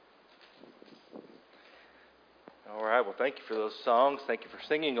All right, well, thank you for those songs. Thank you for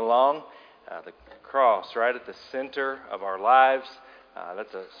singing along. The cross right at the center of our lives.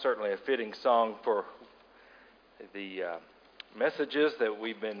 That's certainly a fitting song for the messages that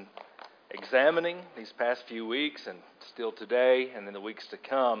we've been examining these past few weeks and still today and in the weeks to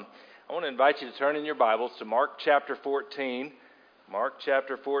come. I want to invite you to turn in your Bibles to Mark chapter 14. Mark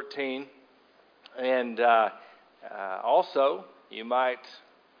chapter 14. And also, you might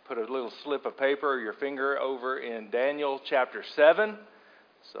put a little slip of paper or your finger over in Daniel chapter 7.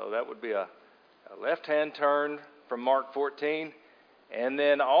 So that would be a left-hand turn from Mark 14. And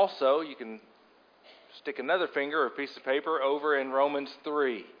then also you can stick another finger or a piece of paper over in Romans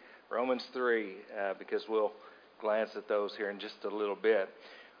 3. Romans 3, because we'll glance at those here in just a little bit.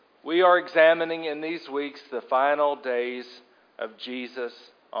 We are examining in these weeks the final days of Jesus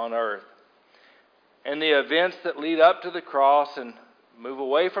on earth. And the events that lead up to the cross and move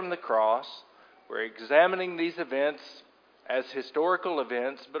away from the cross. We're examining these events as historical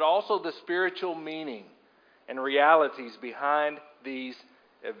events, but also the spiritual meaning and realities behind these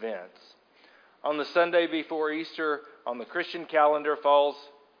events. On the Sunday before Easter, on the Christian calendar, falls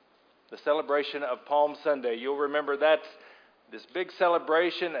the celebration of Palm Sunday. You'll remember that's this big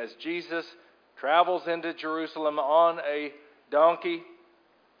celebration as Jesus travels into Jerusalem on a donkey,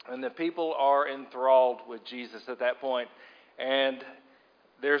 and the people are enthralled with Jesus at that point. And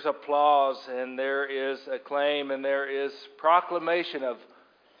there's applause, and there is acclaim, and there is proclamation of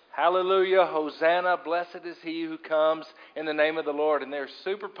hallelujah, Hosanna, blessed is he who comes in the name of the Lord. And they're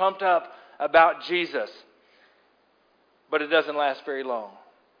super pumped up about Jesus. But it doesn't last very long.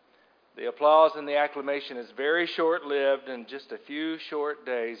 The applause and the acclamation is very short-lived. In just a few short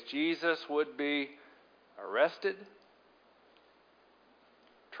days, Jesus would be arrested,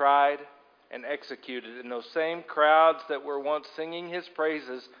 tried, and executed. And those same crowds that were once singing his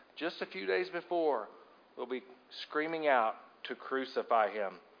praises just a few days before will be screaming out to crucify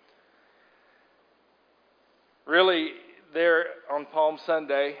him. Really, there on Palm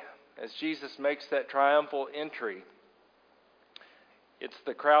Sunday, as Jesus makes that triumphal entry, it's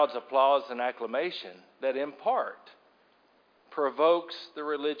the crowd's applause and acclamation that in part provokes the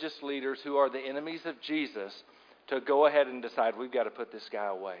religious leaders who are the enemies of Jesus to go ahead and decide we've got to put this guy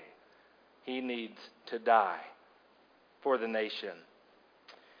away. He needs to die for the nation.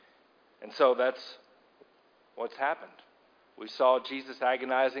 And so that's what's happened. We saw Jesus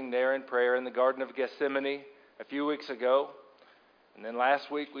agonizing there in prayer in the Garden of Gethsemane a few weeks ago. And then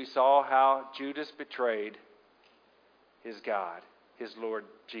last week we saw how Judas betrayed his God, his Lord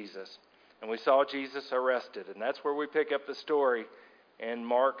Jesus. And we saw Jesus arrested. And that's where we pick up the story in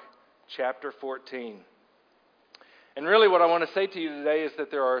Mark chapter 14. And really what I want to say to you today is that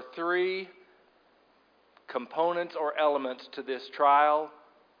there are three components or elements to this trial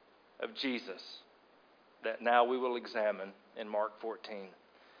of Jesus that now we will examine in Mark 14.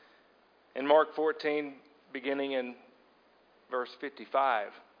 In Mark 14, beginning in verse 55,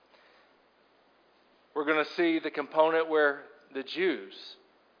 we're going to see the component where the Jews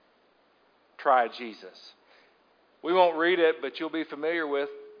tried Jesus. We won't read it, but you'll be familiar with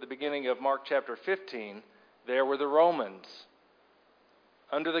the beginning of Mark chapter 15. There were the Romans,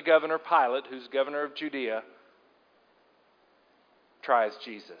 under the governor Pilate, who's governor of Judea, tries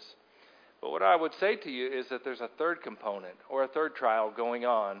Jesus. But what I would say to you is that there's a third component, or a third trial going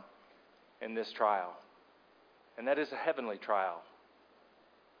on in this trial. And that is a heavenly trial.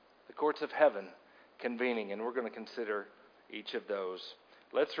 The courts of heaven convening, and we're going to consider each of those.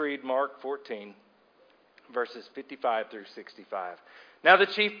 Let's read Mark 14, verses 55 through 65. Now the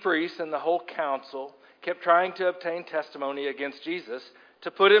chief priests and the whole council kept trying to obtain testimony against Jesus to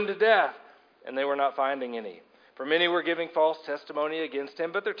put him to death, and they were not finding any. For many were giving false testimony against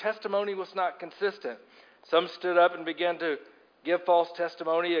him, but their testimony was not consistent. Some stood up and began to give false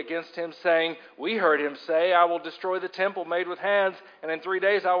testimony against him, saying, "We heard him say, 'I will destroy the temple made with hands, and in 3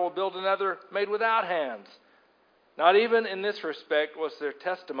 days I will build another made without hands.'" Not even in this respect was their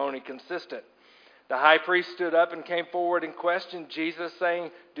testimony consistent. The high priest stood up and came forward and questioned Jesus,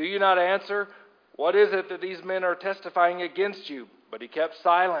 saying, "Do you not answer? What is it that these men are testifying against you?" But he kept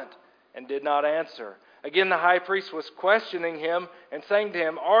silent and did not answer. Again, the high priest was questioning him and saying to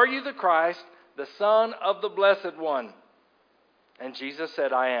him, "Are you the Christ, the Son of the Blessed One?" And Jesus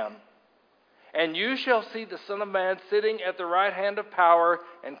said, "I am. And you shall see the Son of Man sitting at the right hand of power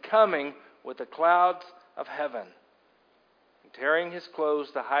and coming with the clouds of heaven." And tearing his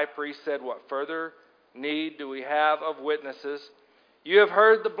clothes, the high priest said, "What further need do we have of witnesses? You have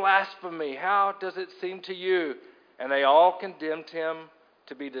heard the blasphemy. How does it seem to you?" And they all condemned him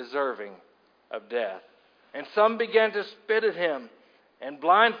to be deserving of death. And some began to spit at him and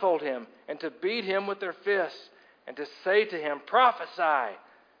blindfold him and to beat him with their fists. and to say to him, "Prophesy."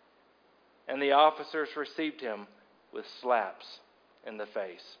 And the officers received him with slaps in the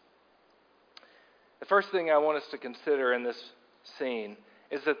face. The first thing I want us to consider in this scene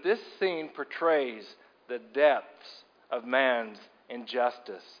is that this scene portrays the depths of man's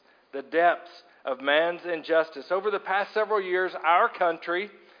injustice. The depths of man's injustice. Over the past several years, our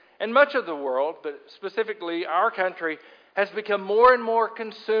country, and much of the world, but specifically our country, has become more and more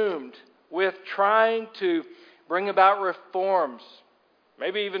consumed with trying to bring about reforms,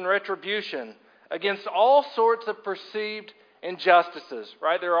 maybe even retribution, against all sorts of perceived injustices,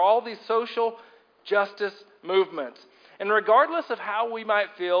 right? There are all these social justice movements. And regardless of how we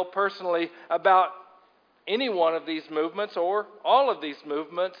might feel personally about any one of these movements or all of these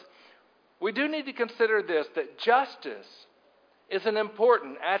movements, we do need to consider this, that justice is an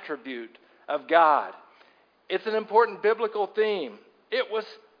important attribute of God. It's an important biblical theme. It was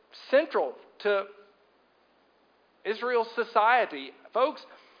central to Israel's society. Folks,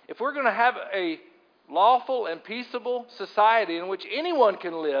 if we're going to have a lawful and peaceable society in which anyone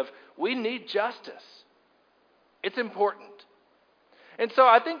can live, we need justice. It's important. And so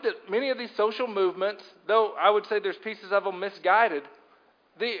I think that many of these social movements, though I would say there's pieces of them misguided,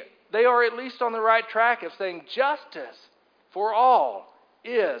 they are at least on the right track of saying justice for all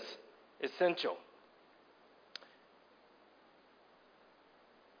is essential.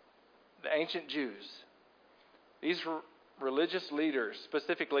 The ancient Jews, these religious leaders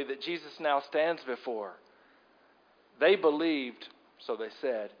specifically that Jesus now stands before, they believed, so they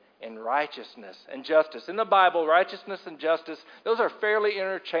said, in righteousness and justice. In the Bible, righteousness and justice, those are fairly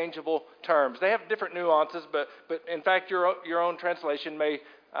interchangeable terms. They have different nuances, but in fact your own translation may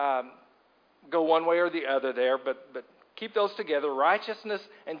go one way or the other there, but keep those together, righteousness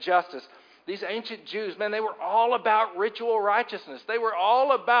and justice. These ancient Jews, man, they were all about ritual righteousness. They were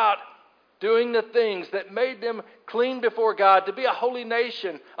all about doing the things that made them clean before God, to be a holy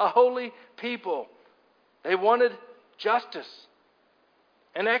nation, a holy people. They wanted justice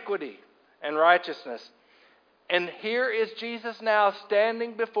and equity and righteousness. And here is Jesus now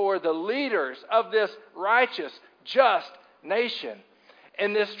standing before the leaders of this righteous, just nation.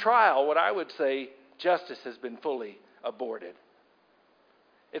 In this trial, what I would say, justice has been fully aborted.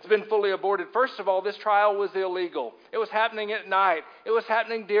 It's been fully aborted. First of all, this trial was illegal. It was happening at night. It was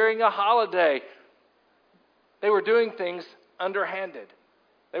happening during a holiday. They were doing things underhanded.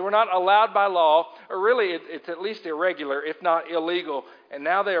 They were not allowed by law, or really it's at least irregular, if not illegal. And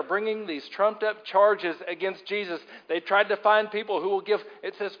now they are bringing these trumped up charges against Jesus. They tried to find people who will give,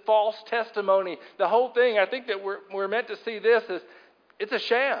 it says, false testimony. The whole thing, I think that we're meant to see this as, it's a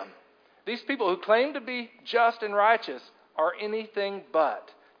sham. These people who claim to be just and righteous are anything but.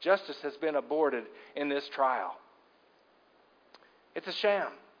 Justice has been aborted in this trial. It's a sham.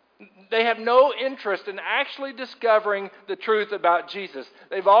 They have no interest in actually discovering the truth about Jesus.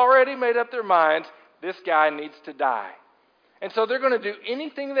 They've already made up their minds, this guy needs to die. And so they're going to do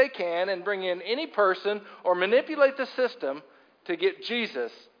anything they can and bring in any person or manipulate the system to get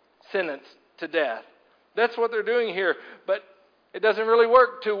Jesus sentenced to death. That's what they're doing here. But it doesn't really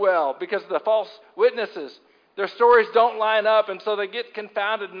work too well because of the false witnesses. Their stories don't line up, and so they get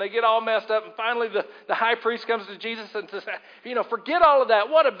confounded and they get all messed up. And finally, the high priest comes to Jesus and says, forget all of that.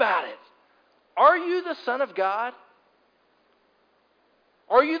 What about it? Are you the Son of God?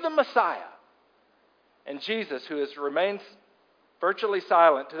 Are you the Messiah? And Jesus, who has remained virtually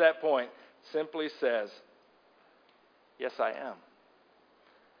silent to that point, simply says, yes, I am.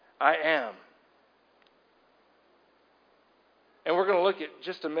 I am. And we're going to look at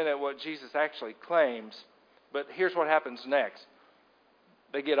just a minute what Jesus actually claims. But here's what happens next.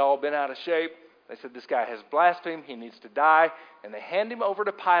 They get all bent out of shape. They said, this guy has blasphemed. He needs to die. And they hand him over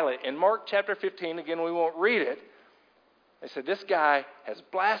to Pilate. In Mark chapter 15, again, we won't read it. They said, this guy has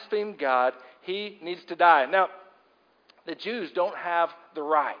blasphemed God. He needs to die. Now, the Jews don't have the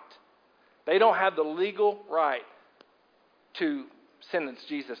right. They don't have the legal right to sentence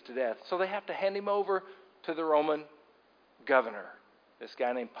Jesus to death. So they have to hand him over to the Roman governor, this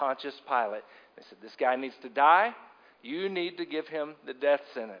guy named Pontius Pilate. They said, this guy needs to die. You need to give him the death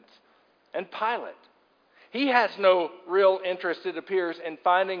sentence. And Pilate, he has no real interest, it appears, in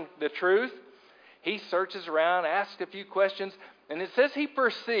finding the truth. He searches around, asks a few questions, and it says he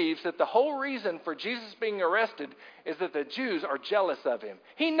perceives that the whole reason for Jesus being arrested is that the Jews are jealous of him.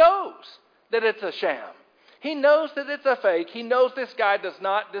 He knows that it's a sham. He knows that it's a fake. He knows this guy does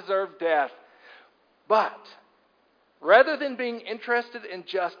not deserve death. But rather than being interested in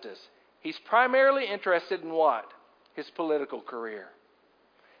justice, he's primarily interested in what? His political career,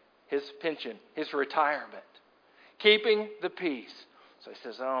 his pension, his retirement, keeping the peace. So he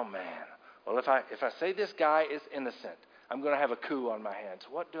says, oh man, Well, if I say this guy is innocent, I'm going to have a coup on my hands.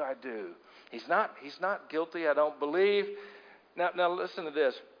 What do I do? He's not guilty, I don't believe. Now listen to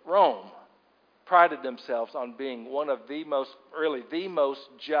this. Rome prided themselves on being one of the most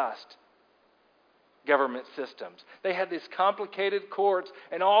just government systems. They had these complicated courts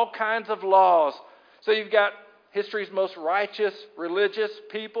and all kinds of laws. So you've got history's most righteous, religious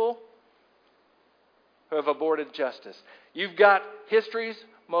people who have aborted justice. You've got history's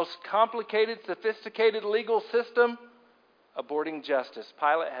most complicated, sophisticated legal system aborting justice.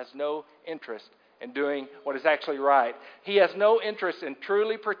 Pilate has no interest in doing what is actually right. He has no interest in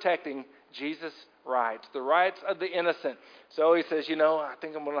truly protecting Jesus' rights, the rights of the innocent. So he says, I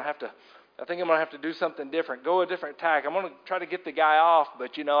think I'm going to have to do something different, go a different tack. I'm going to try to get the guy off,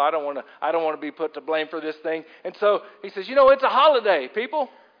 but I don't want to be put to blame for this thing. And so he says, it's a holiday, people.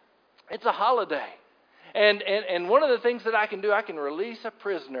 It's a holiday. And one of the things that I can do, I can release a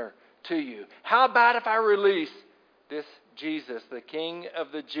prisoner to you. How about if I release this Jesus, the King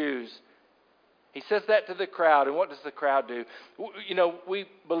of the Jews? He says that to the crowd, and what does the crowd do? We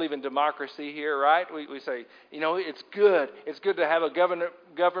believe in democracy here, right? We say, it's good. It's good to have a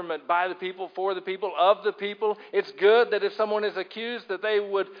government by the people, for the people, of the people. It's good that if someone is accused, that they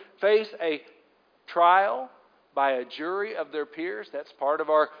would face a trial by a jury of their peers. That's part of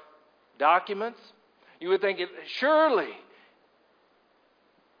our documents. You would think, surely,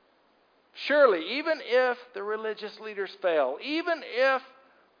 even if the religious leaders fail, even if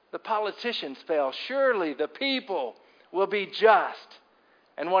the politicians fail, surely the people will be just.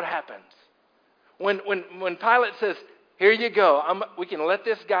 And what happens? When Pilate says, here you go, we can let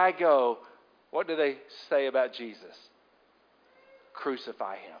this guy go, what do they say about Jesus?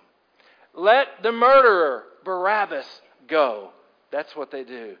 Crucify him. Let the murderer, Barabbas, go. That's what they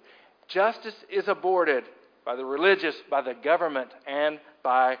do. Justice is aborted by the religious, by the government, and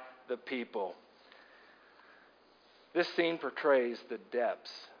by the people. This scene portrays the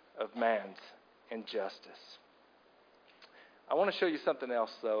depths of man's injustice. I want to show you something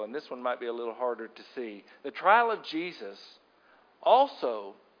else, though, and this one might be a little harder to see. The trial of Jesus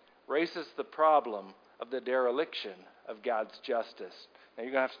also raises the problem of the dereliction of God's justice. Now,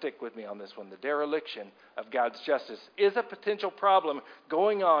 you're going to have to stick with me on this one. The dereliction of God's justice is a potential problem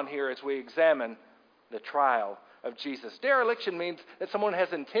going on here as we examine the trial of Jesus. Dereliction means that someone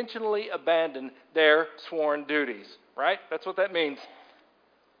has intentionally abandoned their sworn duties, right? That's what that means.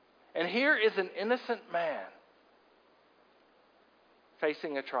 And here is an innocent man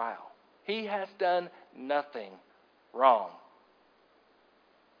facing a trial. He has done nothing wrong.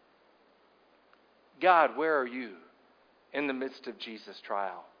 God, where are you in the midst of Jesus'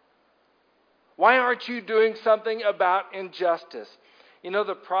 trial? Why aren't you doing something about injustice?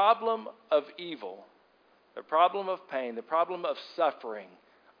 The problem of evil, the problem of pain, the problem of suffering,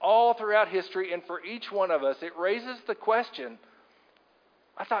 all throughout history, and for each one of us, it raises the question,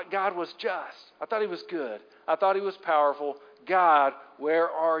 I thought God was just. I thought He was good. I thought He was powerful. God, where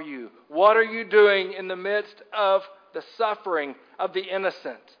are you? What are you doing in the midst of the suffering of the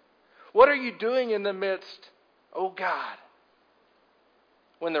innocent? What are you doing in the midst, oh God,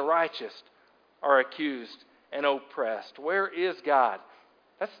 when the righteous are accused and oppressed? Where is God?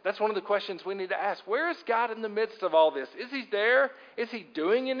 That's one of the questions we need to ask. Where is God in the midst of all this? Is He there? Is He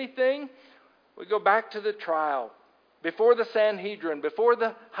doing anything? We go back to the trial, before the Sanhedrin, before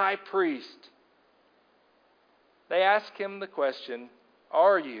the high priest. They ask Him the question,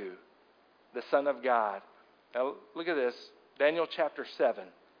 are you the Son of God? Now look at this, Daniel chapter 7.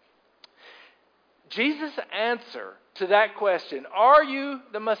 Jesus' answer to that question, are you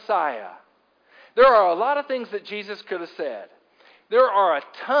the Messiah? There are a lot of things that Jesus could have said. There are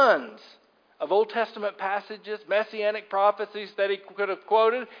tons of Old Testament passages, messianic prophecies that He could have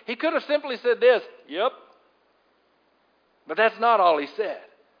quoted. He could have simply said this, yep. But that's not all He said.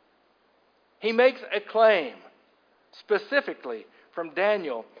 He makes a claim, specifically from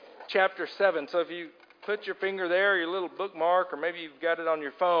Daniel chapter 7. So if you put your finger there, your little bookmark, or maybe you've got it on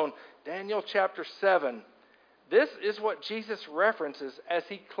your phone, Daniel chapter 7. This is what Jesus references as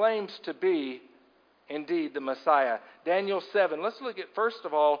He claims to be indeed the Messiah. Daniel 7. Let's look at, first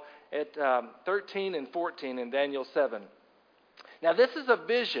of all, at 13 and 14 in Daniel 7. Now this is a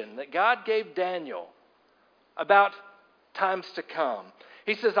vision that God gave Daniel about times to come.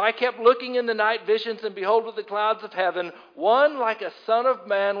 He says, I kept looking in the night visions, and behold, with the clouds of heaven, one like a son of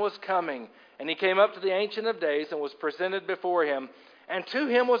man was coming. And he came up to the Ancient of Days and was presented before him. And to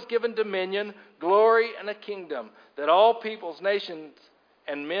him was given dominion, glory, and a kingdom, that all peoples, nations,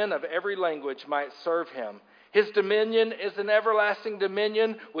 and men of every language might serve him. His dominion is an everlasting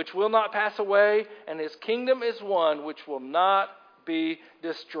dominion which will not pass away, and his kingdom is one which will not be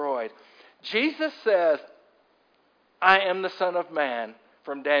destroyed. Jesus says, I am the Son of Man,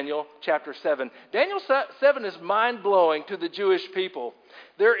 from Daniel chapter 7. Daniel 7 is mind-blowing to the Jewish people.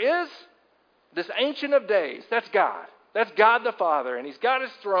 There is this Ancient of Days. That's God. That's God the Father. And He's got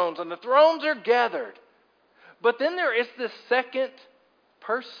His thrones. And the thrones are gathered. But then there is this second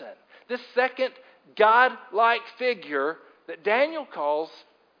person. This second God-like figure that Daniel calls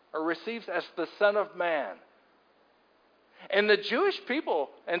or receives as the Son of Man. And the Jewish people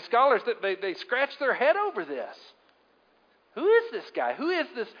and scholars, they scratch their head over this. Who is this guy? Who is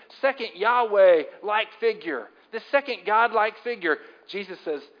this second Yahweh-like figure? This second God-like figure? Jesus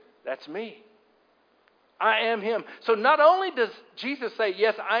says, that's me. I am Him. So not only does Jesus say,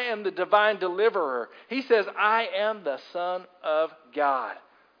 yes, I am the divine deliverer. He says, I am the Son of God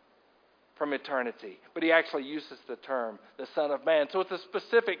from eternity. But He actually uses the term, the Son of Man. So it's a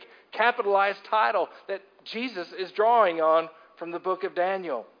specific capitalized title that Jesus is drawing on from the book of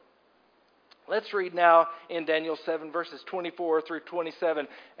Daniel. Let's read now in Daniel 7, verses 24 through 27.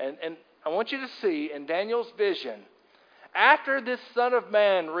 And I want you to see in Daniel's vision, after this Son of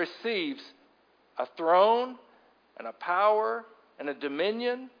Man receives a throne and a power and a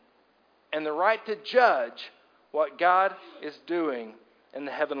dominion and the right to judge what God is doing in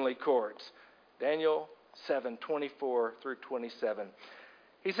the heavenly courts. Daniel 7, 24 through 27.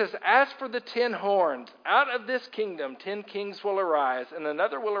 He says, as for the 10 horns, out of this kingdom 10 kings will arise, and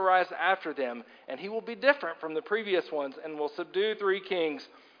another will arise after them, and he will be different from the previous ones, and will subdue 3 kings.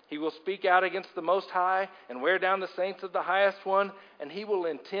 He will speak out against the Most High, and wear down the saints of the Highest One, and he will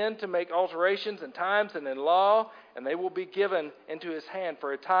intend to make alterations in times and in law, and they will be given into his hand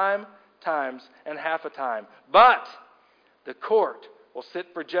for a time, times, and half a time. But the court will sit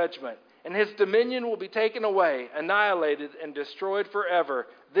for judgment, and his dominion will be taken away, annihilated, and destroyed forever.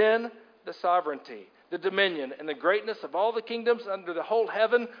 Then the sovereignty, the dominion, and the greatness of all the kingdoms under the whole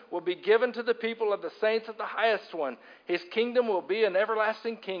heaven will be given to the people of the saints of the Highest One. His kingdom will be an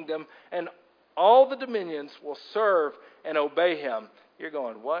everlasting kingdom, and all the dominions will serve and obey him. You're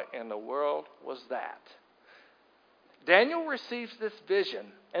going, what in the world was that? Daniel receives this vision,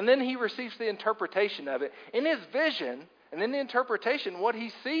 and then he receives the interpretation of it. In his vision, and in the interpretation, what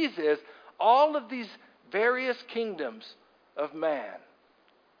he sees is all of these various kingdoms of man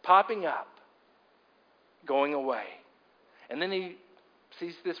popping up, going away. And then he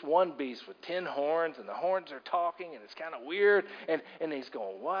sees this one beast with 10 horns, and the horns are talking, and it's kind of weird. And he's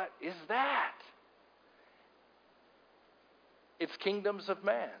going, what is that? It's kingdoms of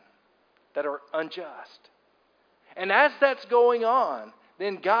man that are unjust. And as that's going on,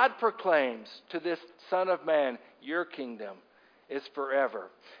 then God proclaims to this Son of Man, your kingdom is forever.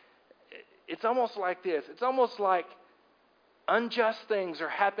 It's almost like this. It's almost like unjust things are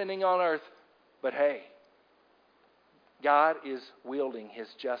happening on earth, but hey, God is wielding His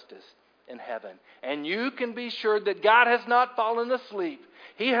justice in heaven. And you can be sure that God has not fallen asleep.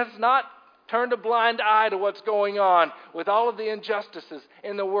 He has not turned a blind eye to what's going on with all of the injustices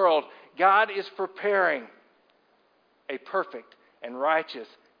in the world. God is preparing a perfect and righteous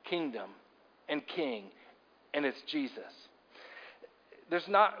kingdom and king, and it's Jesus.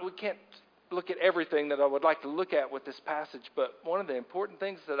 We can't look at everything that I would like to look at with this passage, but one of the important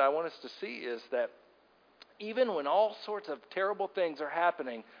things that I want us to see is that even when all sorts of terrible things are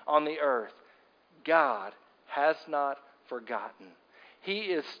happening on the earth, God has not forgotten. He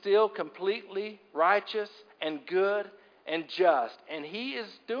is still completely righteous and good and just, and He is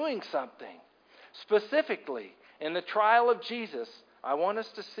doing something. Specifically, in the trial of Jesus, I want us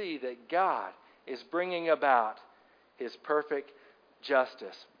to see that God is bringing about His perfect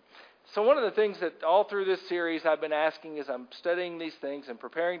justice. So one of the things that all through this series I've been asking as I'm studying these things and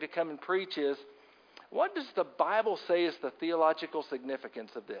preparing to come and preach is, what does the Bible say is the theological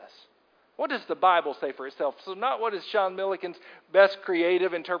significance of this? What does the Bible say for itself? So not what is Sean Milliken's best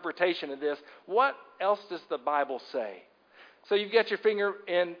creative interpretation of this. What else does the Bible say? So you've got your finger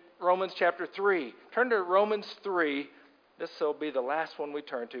in Romans chapter 3. Turn to Romans 3. This will be the last one we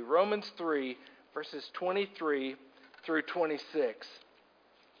turn to. Romans 3, verses 23 through 26.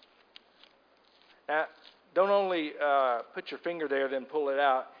 Now, don't only put your finger there, then pull it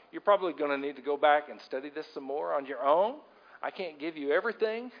out. You're probably going to need to go back and study this some more on your own. I can't give you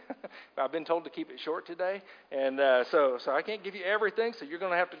everything. I've been told to keep it short today. And so I can't give you everything. So you're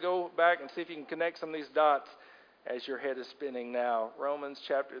going to have to go back and see if you can connect some of these dots as your head is spinning now. Romans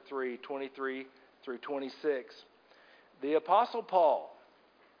chapter 3, 23 through 26. The Apostle Paul,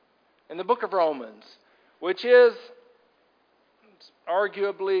 in the book of Romans, which is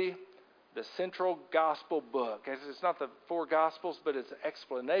arguably the central gospel book. It's not the 4 gospels, but it's an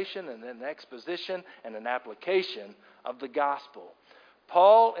explanation and an exposition and an application of the gospel.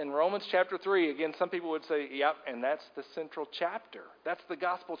 Paul in Romans chapter 3, again, some people would say, yep, and that's the central chapter. That's the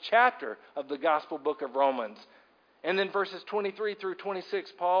gospel chapter of the gospel book of Romans. And then verses 23 through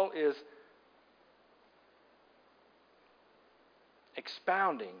 26, Paul is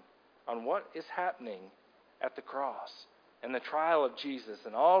expounding on what is happening at the cross and the trial of Jesus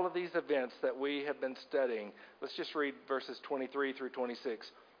and all of these events that we have been studying. Let's just read verses 23 through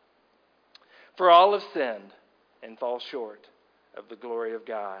 26. For all have sinned and fall short of the glory of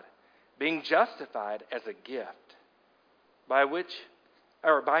God, being justified as a gift by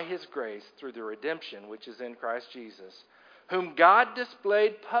His grace through the redemption which is in Christ Jesus, whom God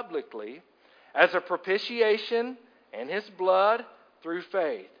displayed publicly as a propitiation in His blood through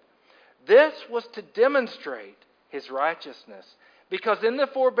faith. This was to demonstrate His righteousness, because in the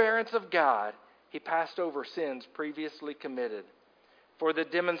forbearance of God He passed over sins previously committed. For the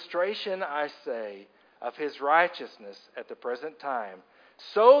demonstration, I say, of His righteousness at the present time,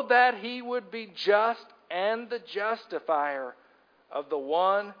 so that He would be just and the justifier of the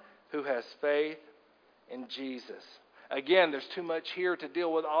one who has faith in Jesus. Again, there's too much here to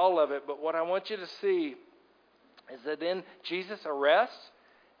deal with all of it, but what I want you to see is that in Jesus' arrest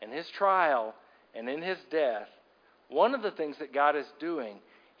and His trial and in His death, one of the things that God is doing,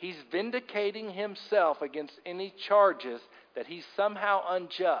 He's vindicating Himself against any charges that He's somehow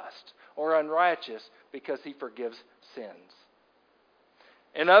unjust or unrighteous because He forgives sins.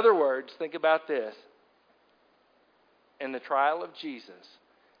 In other words, think about this. In the trial of Jesus,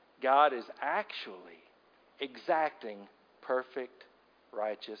 God is actually exacting perfect,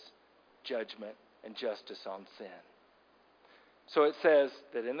 righteous judgment and justice on sin. So it says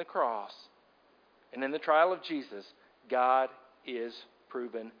that in the cross and in the trial of Jesus, God is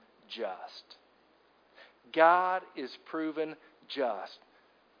proven just. God is proven just.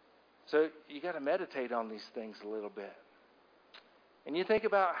 So you got to meditate on these things a little bit. And you think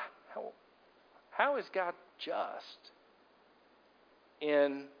about how is God just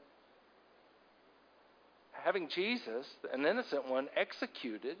in having Jesus, an innocent one,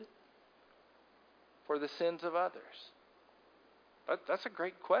 executed for the sins of others? That's a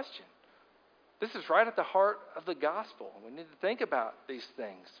great question. This is right at the heart of the gospel. We need to think about these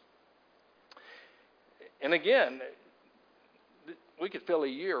things. And again, we could fill a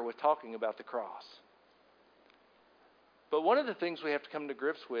year with talking about the cross. But one of the things we have to come to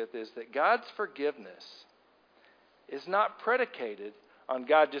grips with is that God's forgiveness is not predicated on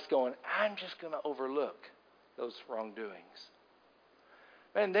God just going, I'm just going to overlook those wrongdoings.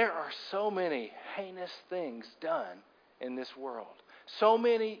 Man, there are so many heinous things done in this world. So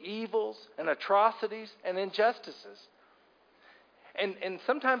many evils and atrocities and injustices. And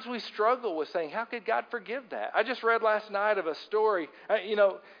sometimes we struggle with saying, how could God forgive that? I just read last night of a story.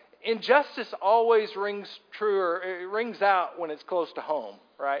 Injustice always rings true, or it rings out when it's close to home,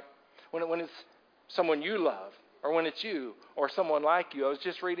 right? When it's someone you love, or when it's you, or someone like you. I was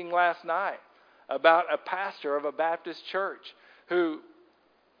just reading last night about a pastor of a Baptist church who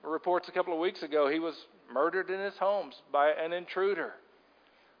reports a couple of weeks ago he was murdered in his home by an intruder.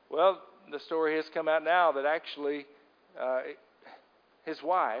 Well, the story has come out now that actually his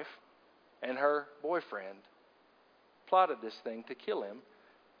wife and her boyfriend plotted this thing to kill him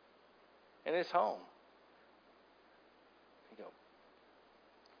in his home. You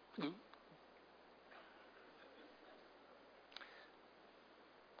go, Ooh.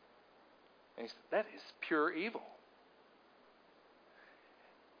 And he said, that is pure evil.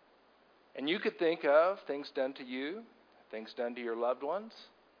 And you could think of things done to you, things done to your loved ones,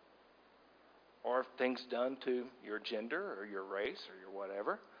 or things done to your gender or your race or your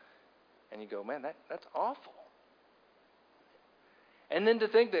whatever. And you go, man, that's awful. And then to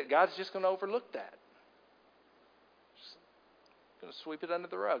think that God's just going to overlook that. Just going to sweep it under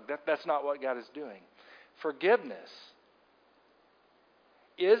the rug. That's not what God is doing. Forgiveness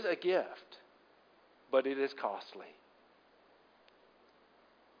is a gift, but it is costly.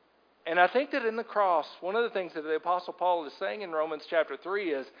 And I think that in the cross, one of the things that the Apostle Paul is saying in Romans chapter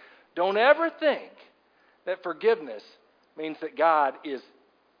 3 is, don't ever think that forgiveness means that God is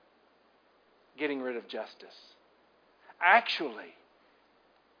getting rid of justice. Actually,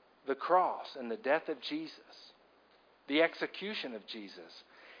 the cross and the death of Jesus, the execution of Jesus,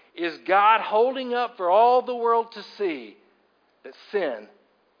 is God holding up for all the world to see that sin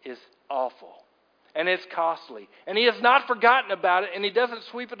is awful. And it's costly. And He has not forgotten about it, and He doesn't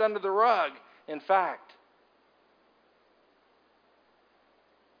sweep it under the rug. In fact,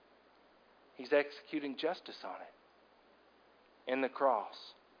 He's executing justice on it in the cross.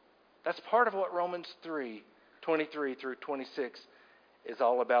 That's part of what Romans 3:23 through 26 is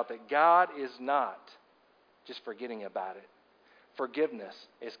all about. That God is not just forgetting about it, forgiveness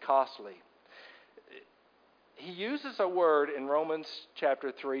is costly. He uses a word in Romans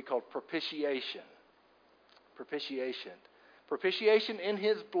chapter 3 called propitiation. Propitiation. Propitiation in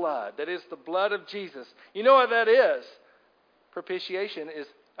His blood. That is the blood of Jesus. You know what that is? Propitiation is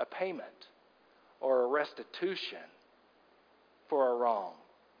a payment or a restitution for a wrong.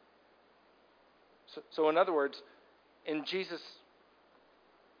 So in other words, in Jesus'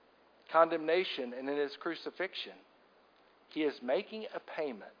 condemnation and in His crucifixion, He is making a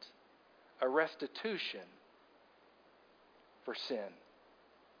payment, a restitution for sin.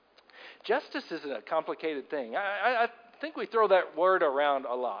 Justice isn't a complicated thing. I think we throw that word around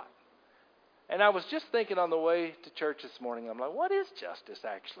a lot. And I was just thinking on the way to church this morning, I'm like, what is justice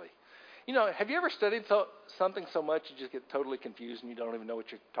actually? You know, have you ever studied something so much you just get totally confused and you don't even know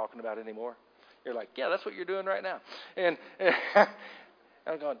what you're talking about anymore? You're like, yeah, that's what you're doing right now. And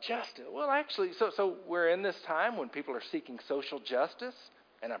I'm going, justice? Well, actually, so we're in this time when people are seeking social justice,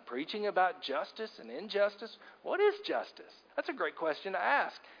 and I'm preaching about justice and injustice. What is justice? That's a great question to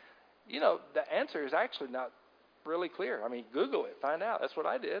ask. You know, the answer is actually not really clear. I mean, Google it, find out. That's what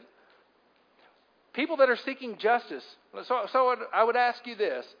I did. People that are seeking justice. So I would ask you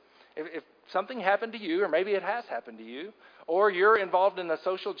this. If something happened to you, or maybe it has happened to you, or you're involved in a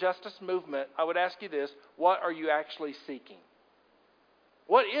social justice movement, I would ask you this. What are you actually seeking?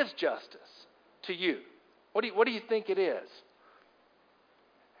 What is justice to you? What do you think it is?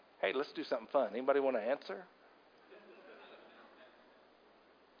 Hey, let's do something fun. Anybody want to answer?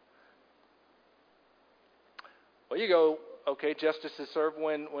 Well, you go, okay, justice is served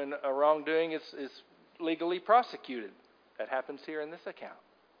when a wrongdoing is legally prosecuted. That happens here in this account.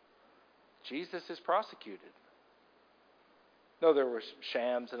 Jesus is prosecuted. No, there were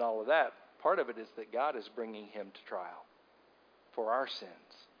shams and all of that. Part of it is that God is bringing him to trial for our sins.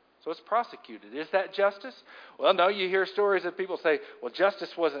 So it's prosecuted. Is that justice? Well, no, you hear stories of people say, well,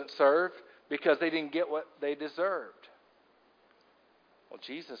 justice wasn't served because they didn't get what they deserved. Well,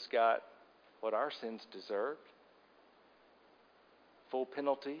 Jesus got what our sins deserved. Full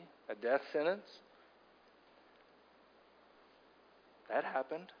penalty, a death sentence. That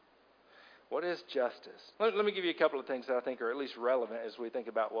happened. What is justice? Let me give you a couple of things that I think are at least relevant as we think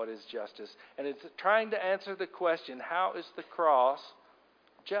about what is justice. And it's trying to answer the question, how is the cross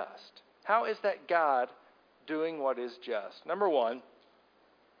just? How is that God doing what is just? Number one,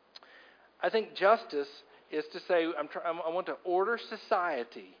 I think justice is to say, I want to order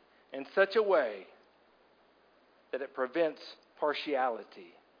society in such a way that it prevents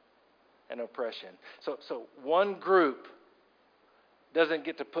partiality and oppression. So one group doesn't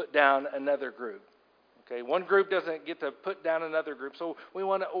get to put down another group. Okay, one group doesn't get to put down another group. So we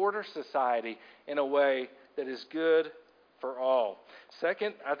want to order society in a way that is good for all.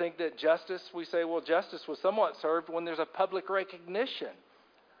 Second, I think that justice, we say, well, justice was somewhat served when there's a public recognition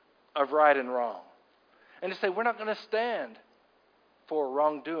of right and wrong. And to say we're not going to stand for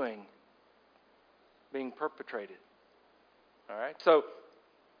wrongdoing being perpetrated. All right? So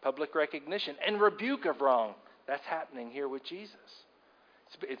public recognition and rebuke of wrong. That's happening here with Jesus.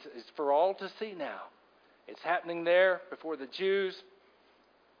 It's for all to see now. It's happening there before the Jews.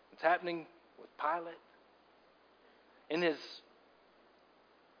 It's happening with Pilate. In his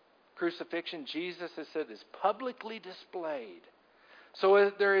crucifixion, Jesus has said is publicly displayed.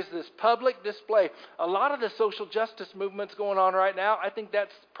 So there is this public display. A lot of the social justice movements going on right now, I think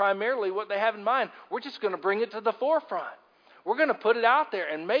that's primarily what they have in mind. We're just going to bring it to the forefront. We're going to put it out there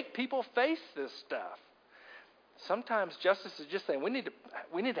and make people face this stuff. Sometimes justice is just saying we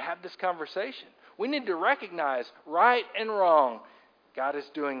need to have this conversation. We need to recognize right and wrong. God is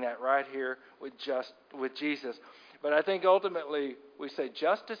doing that right here with Jesus. But I think ultimately we say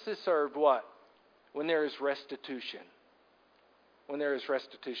justice is served what? When there is restitution. When there is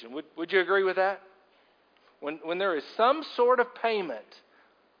restitution. Would you agree with that? When there is some sort of payment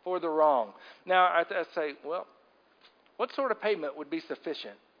for the wrong. Now I say, well, what sort of payment would be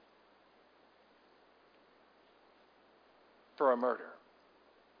sufficient for a murder?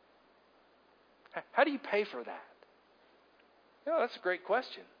 How do you pay for that? You know, that's a great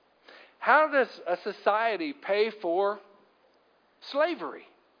question. How does a society pay for slavery?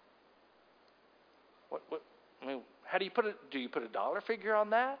 How do you put it? Do you put a dollar figure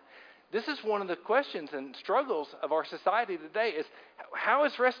on that? This is one of the questions and struggles of our society today is how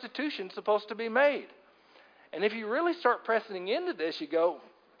is restitution supposed to be made? And if you really start pressing into this, you go,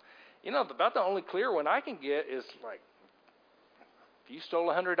 you know, about the only clear one I can get is like, if you stole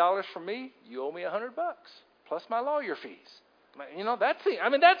 $100 from me, you owe me $100 plus my lawyer fees. You know, that's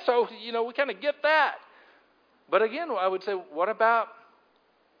so, you know, we kind of get that. But again, I would say, what about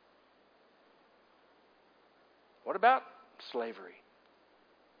slavery?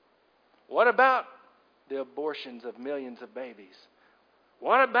 What about the abortions of millions of babies?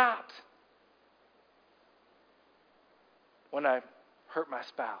 What about when I hurt my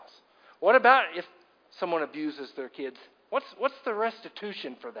spouse? What about if someone abuses their kids? What's the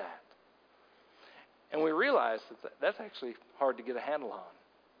restitution for that? And we realize that that's actually hard to get a handle on.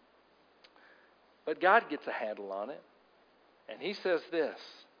 But God gets a handle on it. And He says this: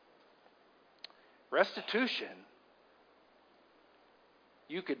 restitution,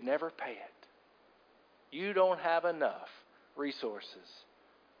 you could never pay it. You don't have enough resources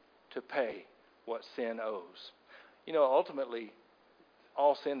to pay what sin owes. You know, ultimately,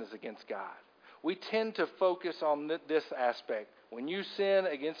 all sin is against God. We tend to focus on this aspect. When you sin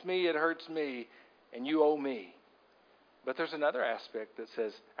against me, it hurts me, and you owe me. But there's another aspect that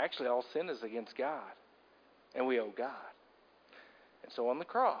says, actually, all sin is against God, and we owe God. And so on the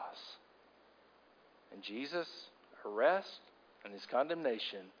cross, in Jesus' arrest and His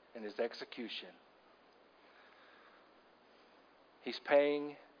condemnation and His execution, He's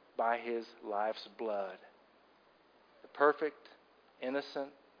paying by His life's blood. The perfect, innocent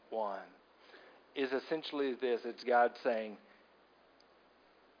one is essentially this. It's God saying,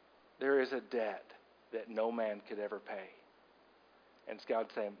 there is a debt that no man could ever pay. And it's God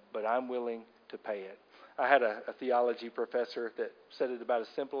saying, but I'm willing to pay it. I had a theology professor that said it about as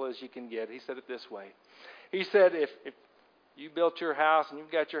simple as you can get. He said it this way. He said, if you built your house and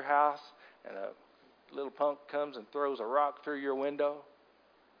you've got your house and a little punk comes and throws a rock through your window,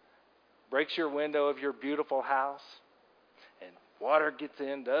 breaks your window of your beautiful house, and water gets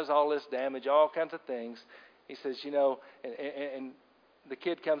in, does all this damage, all kinds of things. He says, you know, and the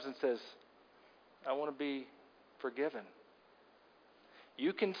kid comes and says, I want to be forgiven.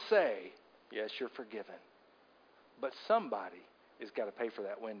 You can say, yes, you're forgiven. But somebody has got to pay for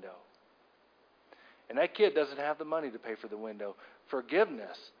that window. And that kid doesn't have the money to pay for the window.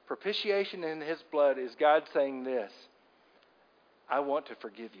 Forgiveness, propitiation in His blood is God saying this: I want to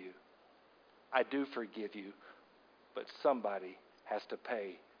forgive you. I do forgive you. But somebody has to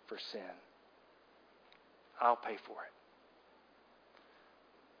pay for sin. I'll pay for it.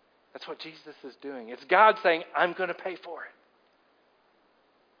 That's what Jesus is doing. It's God saying, I'm going to pay for it.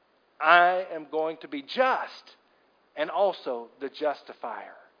 I am going to be just and also the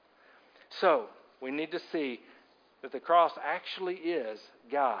justifier. So, we need to see that the cross actually is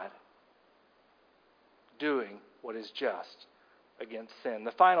God doing what is just against sin.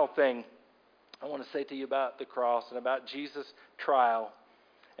 The final thing I want to say to you about the cross and about Jesus' trial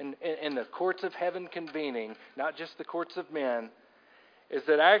and the courts of heaven convening, not just the courts of men, is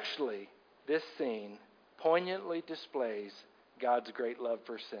that actually this scene poignantly displays God's great love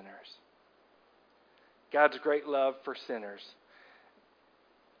for sinners. God's great love for sinners.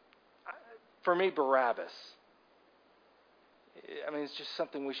 For me, Barabbas, I mean, it's just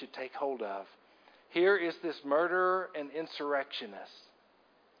something we should take hold of. Here is this murderer and insurrectionist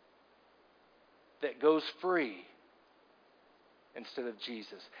that goes free instead of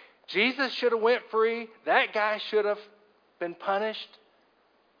Jesus. Jesus should have went free. That guy should have been punished.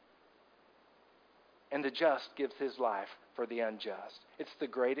 And the just gives his life for the unjust. It's the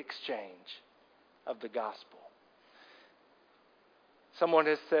great exchange of the gospel. Someone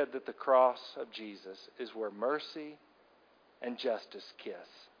has said that the cross of Jesus is where mercy and justice kiss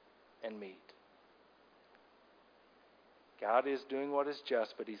and meet. God is doing what is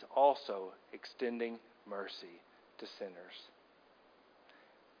just, but He's also extending mercy to sinners.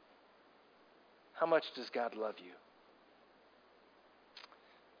 How much does God love you?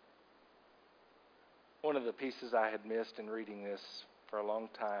 One of the pieces I had missed in reading this for a long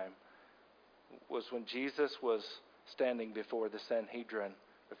time was when Jesus was standing before the Sanhedrin,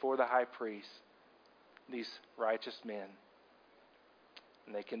 before the high priest, these righteous men.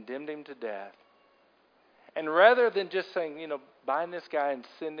 And they condemned Him to death. And rather than just saying, bind this guy and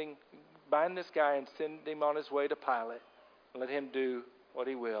send him on his way to Pilate, and let him do what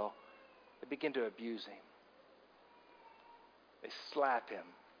he will, they begin to abuse him. They slap him.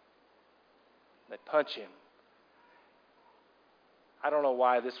 They punch him. I don't know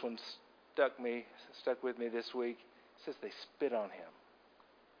why this one stuck with me this week. It says they spit on him.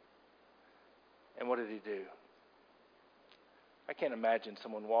 And what did he do? I can't imagine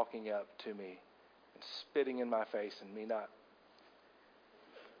someone walking up to me and spitting in my face and me not,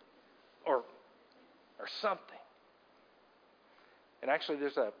 or something. And actually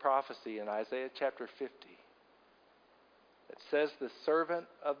there's a prophecy in Isaiah chapter 50 that says the servant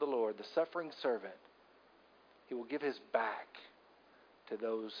of the Lord, the suffering servant, He will give His back to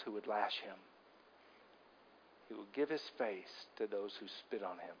those who would lash Him. He will give His face to those who spit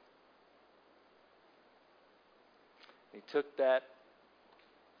on Him. He took that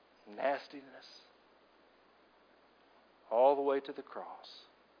nastiness all the way to the cross.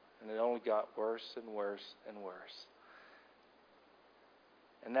 And it only got worse and worse and worse.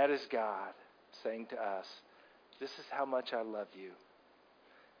 And that is God saying to us, this is how much I love you.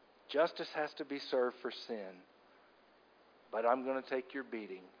 Justice has to be served for sin. But I'm going to take your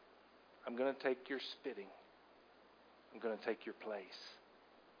beating. I'm going to take your spitting. I'm going to take your place.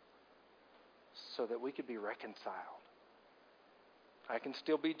 So that we could be reconciled. I can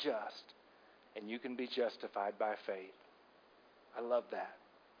still be just. And you can be justified by faith. I love that.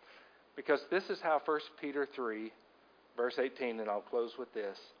 Because this is how 1 Peter 3, verse 18, and I'll close with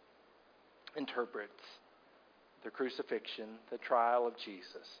this, interprets the crucifixion, the trial of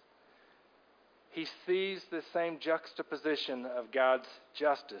Jesus. He sees the same juxtaposition of God's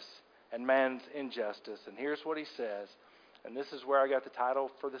justice and man's injustice. And here's what he says, and this is where I got the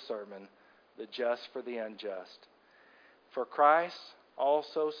title for the sermon, The Just for the Unjust. For Christ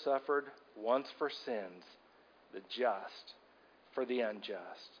also suffered once for sins, the just for the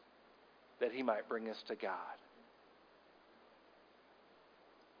unjust, that he might bring us to God.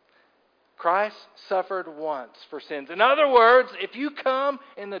 Christ suffered once for sins. In other words, if you come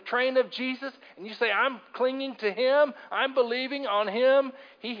in the train of Jesus and you say, I'm clinging to Him, I'm believing on Him,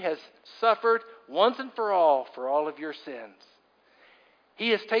 He has suffered once and for all of your sins. He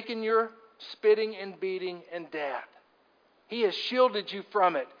has taken your spitting and beating and death. He has shielded you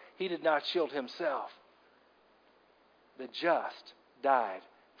from it. He did not shield Himself. The just died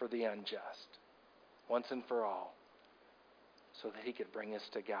for the unjust, once and for all, so that He could bring us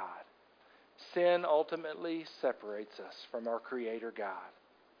to God. Sin ultimately separates us from our Creator God.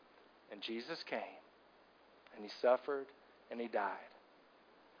 And Jesus came, and He suffered, and He died,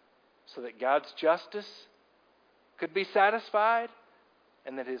 so that God's justice could be satisfied,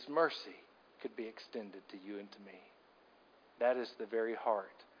 and that His mercy could be extended to you and to me. That is the very heart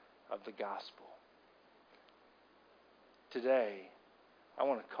of the gospel. Today, I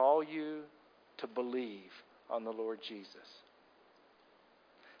want to call you to believe on the Lord Jesus.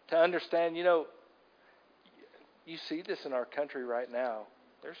 To understand, you see this in our country right now.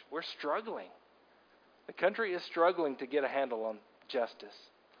 We're struggling. The country is struggling to get a handle on justice.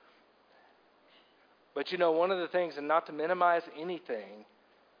 But one of the things, and not to minimize anything,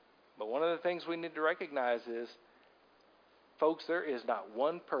 but one of the things we need to recognize is, folks, there is not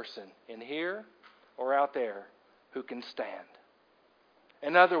one person in here or out there who can stand.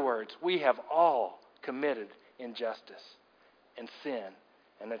 In other words, we have all committed injustice and sin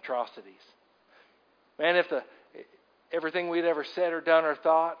and atrocities. Man, if everything we'd ever said or done or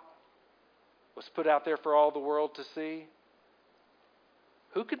thought was put out there for all the world to see,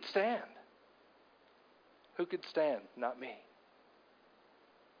 who could stand? Who could stand? Not me.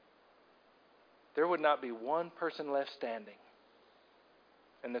 There would not be one person left standing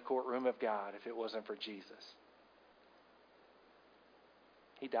in the courtroom of God if it wasn't for Jesus.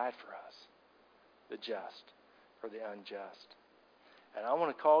 He died for us, the just for the unjust. And I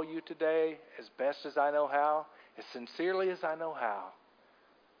want to call you today, as best as I know how, as sincerely as I know how,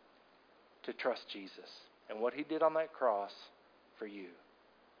 to trust Jesus and what He did on that cross for you.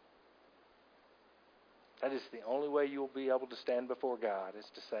 That is the only way you'll be able to stand before God, is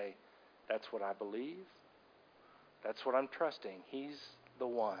to say, that's what I believe. That's what I'm trusting. He's the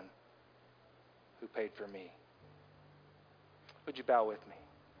one who paid for me. Would you bow with me?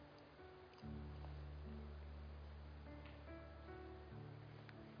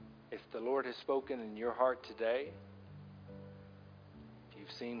 If the Lord has spoken in your heart today, if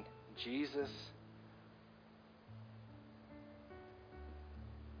you've seen Jesus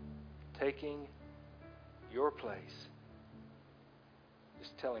taking your place,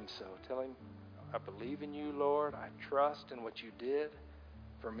 just tell Him so. Tell Him, I believe in you, Lord. I trust in what you did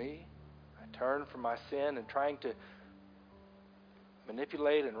for me. I turn from my sin and trying to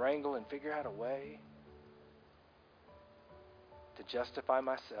manipulate and wrangle and figure out a way to justify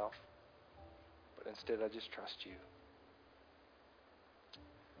myself, but instead I just trust you.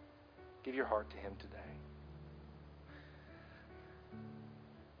 Give your heart to Him today.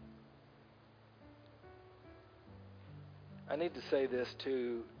 I need to say this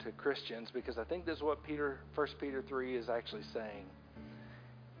to Christians, because I think this is what 1 Peter 3 is actually saying.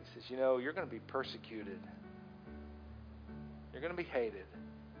 He says, you're going to be persecuted. You're going to be hated.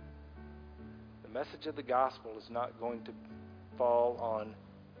 The message of the gospel is not going to fall on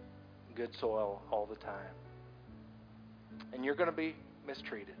good soil all the time. And you're going to be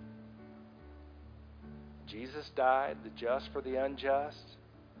mistreated. Jesus died, the just for the unjust.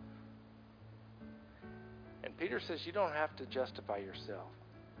 And Peter says you don't have to justify yourself.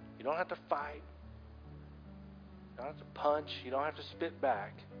 You don't have to fight. You don't have to punch. You don't have to spit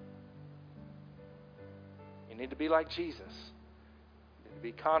back. You need to be like Jesus. You need to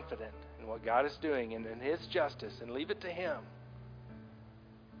be confident in what God is doing and in His justice, and leave it to Him.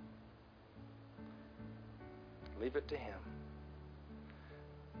 Leave it to Him.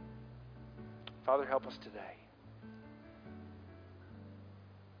 Father, help us today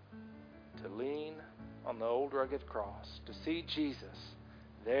to lean on the old rugged cross, to see Jesus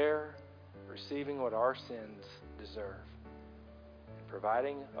there receiving what our sins deserve and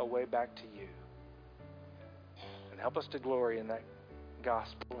providing a way back to you. And help us to glory in that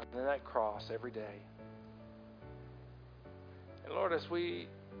gospel and in that cross every day. And Lord, as we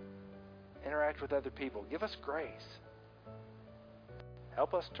interact with other people, give us grace.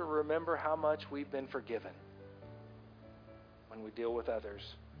 Help us to remember how much we've been forgiven when we deal with others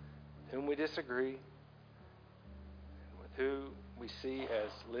with whom we disagree, with who we see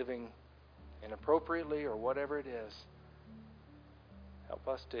as living inappropriately or whatever it is. Help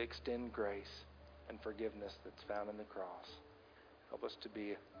us to extend grace and forgiveness that's found in the cross. Help us to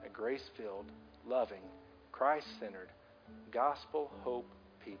be a grace-filled, loving, Christ-centered, gospel-hope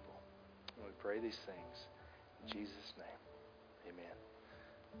people. And we pray these things in Jesus' name.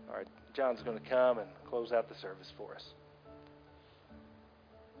 Amen. All right, John's going to come and close out the service for us.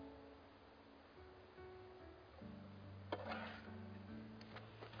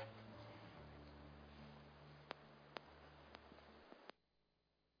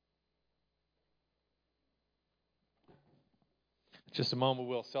 Just a moment,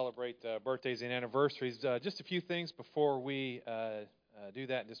 we'll celebrate birthdays and anniversaries. Just a few things before we do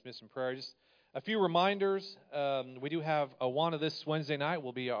that and dismiss in prayer. Just a few reminders. We do have Awana this Wednesday night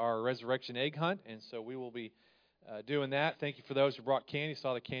will be our resurrection egg hunt, and so we will be doing that. Thank you for those who brought candy.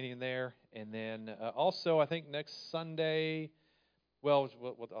 Saw the candy in there. And then also, I think next Sunday, well,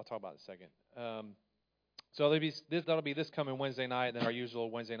 I'll talk about it in a second. So that'll be this coming Wednesday night, and then our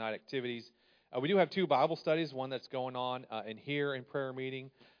usual Wednesday night activities. We do have two Bible studies, one that's going on in here in prayer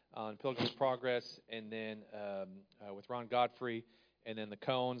meeting on Pilgrim's Progress, and then with Ron Godfrey, and then the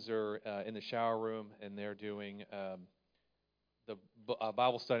Cones are in the shower room, and they're doing the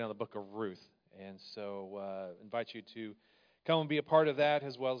Bible study on the book of Ruth. And so invite you to come and be a part of that,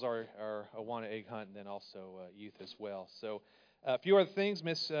 as well as our Awana egg hunt, and then also youth as well. So a few other things.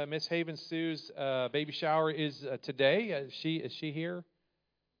 Miss Haven Sue's baby shower is today. Is she here?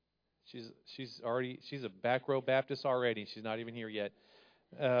 She's a back row Baptist already. She's not even here yet.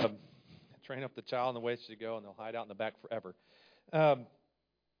 Train up the child in the way she should go, and they'll hide out in the back forever. I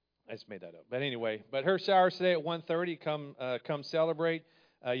just made that up. But anyway, her shower's today at 1:30. Come celebrate.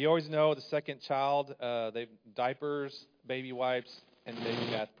 You always know the second child, they diapers, baby wipes, and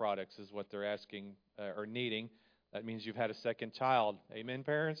baby bath products is what they're asking or needing. That means you've had a second child. Amen,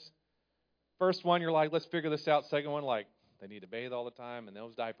 parents? First one, you're like, let's figure this out. Second one, like, they need to bathe all the time, and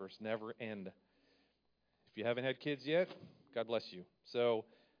those diapers never end. If you haven't had kids yet, God bless you. So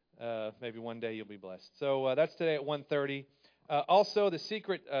maybe one day you'll be blessed. So that's today at 1:30. Also, the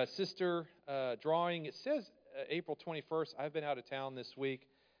Secret Sister drawing. It says April 21st. I've been out of town this week.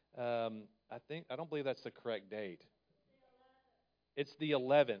 I don't believe that's the correct date. It's the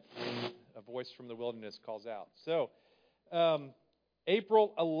 11th. A voice from the wilderness calls out. So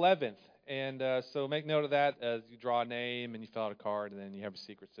April 11th. And so make note of that as you draw a name and you fill out a card, and then you have a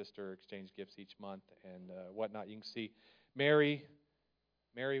Secret Sister exchange gifts each month and whatnot. You can see Mary.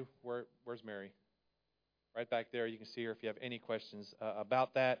 Where's Mary? Right back there. You can see her if you have any questions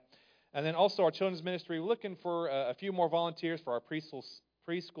about that. And then also our children's ministry, we're looking for a few more volunteers for our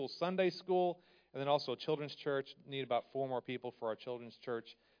preschool Sunday school, and then also a children's church. Need about 4 more people for our children's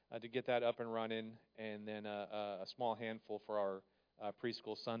church to get that up and running, and then a small handful for our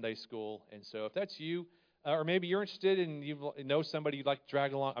preschool Sunday school. And so if that's you, or maybe you're interested and you know somebody you'd like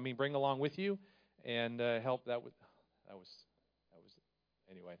to bring along with you and help, that was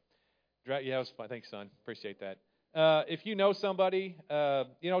anyway. Yeah, it was fun. Thanks, son. Appreciate that. If you know somebody,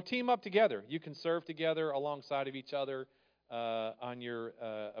 team up together. You can serve together alongside of each other on your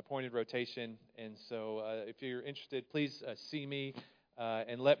appointed rotation. And so if you're interested, please see me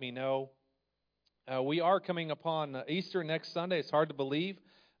and let me know. We are coming upon Easter next Sunday. It's hard to believe.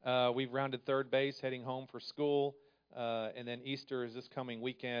 We've rounded third base, heading home for school, and then Easter is this coming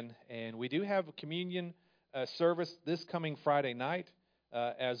weekend. And we do have a communion service this coming Friday night,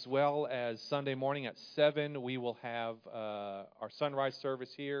 as well as Sunday morning at 7. We will have our sunrise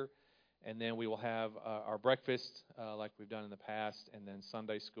service here, and then we will have our breakfast like we've done in the past, and then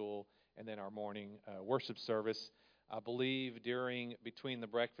Sunday school, and then our morning worship service. I believe between the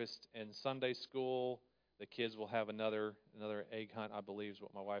breakfast and Sunday school, the kids will have another egg hunt, I believe is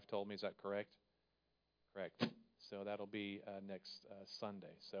what my wife told me. Is that correct? Correct. So that'll be next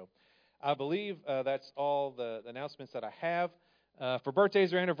Sunday. So I believe that's all the announcements that I have. For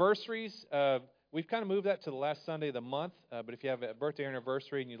birthdays or anniversaries, we've kind of moved that to the last Sunday of the month. But if you have a birthday or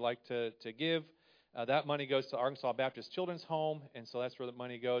anniversary and you'd like to give, that money goes to Arkansas Baptist Children's Home, and so that's where the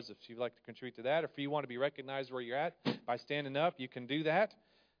money goes. If you'd like to contribute to that, if you want to be recognized where you're at by standing up, you can do that.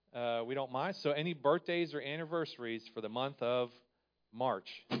 We don't mind. So any birthdays or anniversaries for the month of March?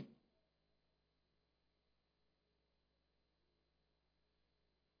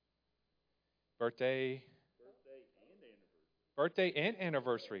 Birthday and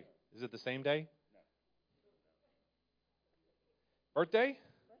anniversary. Is it the same day? Birthday?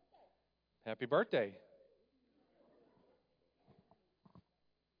 Happy birthday.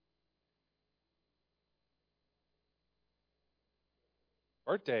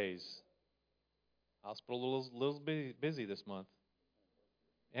 Birthdays. Hospital a little busy this month.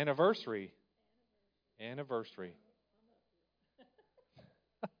 Anniversary. Anniversary.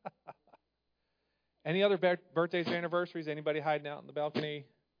 Any other birthdays or anniversaries? Anybody hiding out in the balcony?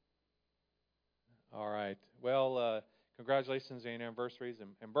 All right. Well, congratulations on anniversaries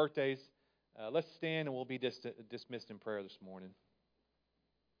and birthdays. Let's stand and we'll be dismissed in prayer this morning.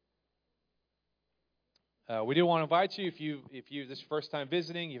 We do want to invite you, if you this is your first time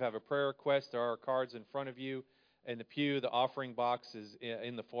visiting, you have a prayer request, there are cards in front of you in the pew. The offering box is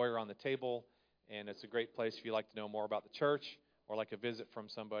in the foyer on the table, and it's a great place if you'd like to know more about the church or like a visit from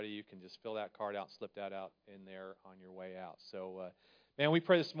somebody. You can just fill that card out, slip that out in there on your way out. So, man, we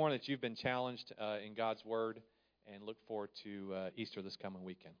pray this morning that you've been challenged in God's Word, and look forward to Easter this coming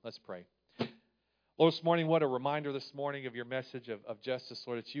weekend. Let's pray. Lord, this morning, what a reminder this morning of your message of justice,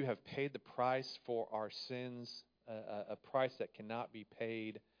 Lord, that you have paid the price for our sins, a price that cannot be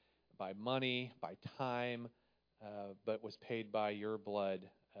paid by money, by time, but was paid by your blood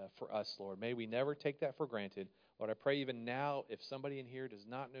for us, Lord. May we never take that for granted. Lord, I pray even now, if somebody in here does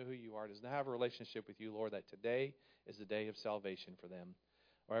not know who you are, does not have a relationship with you, Lord, that today is the day of salvation for them.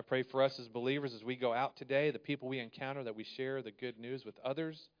 Lord, I pray for us as believers as we go out today, the people we encounter, that we share the good news with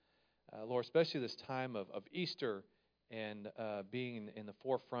others. Lord, especially this time of Easter and being in the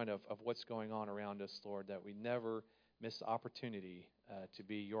forefront of what's going on around us, Lord, that we never miss the opportunity to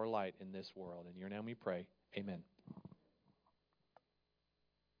be your light in this world. In your name we pray. Amen.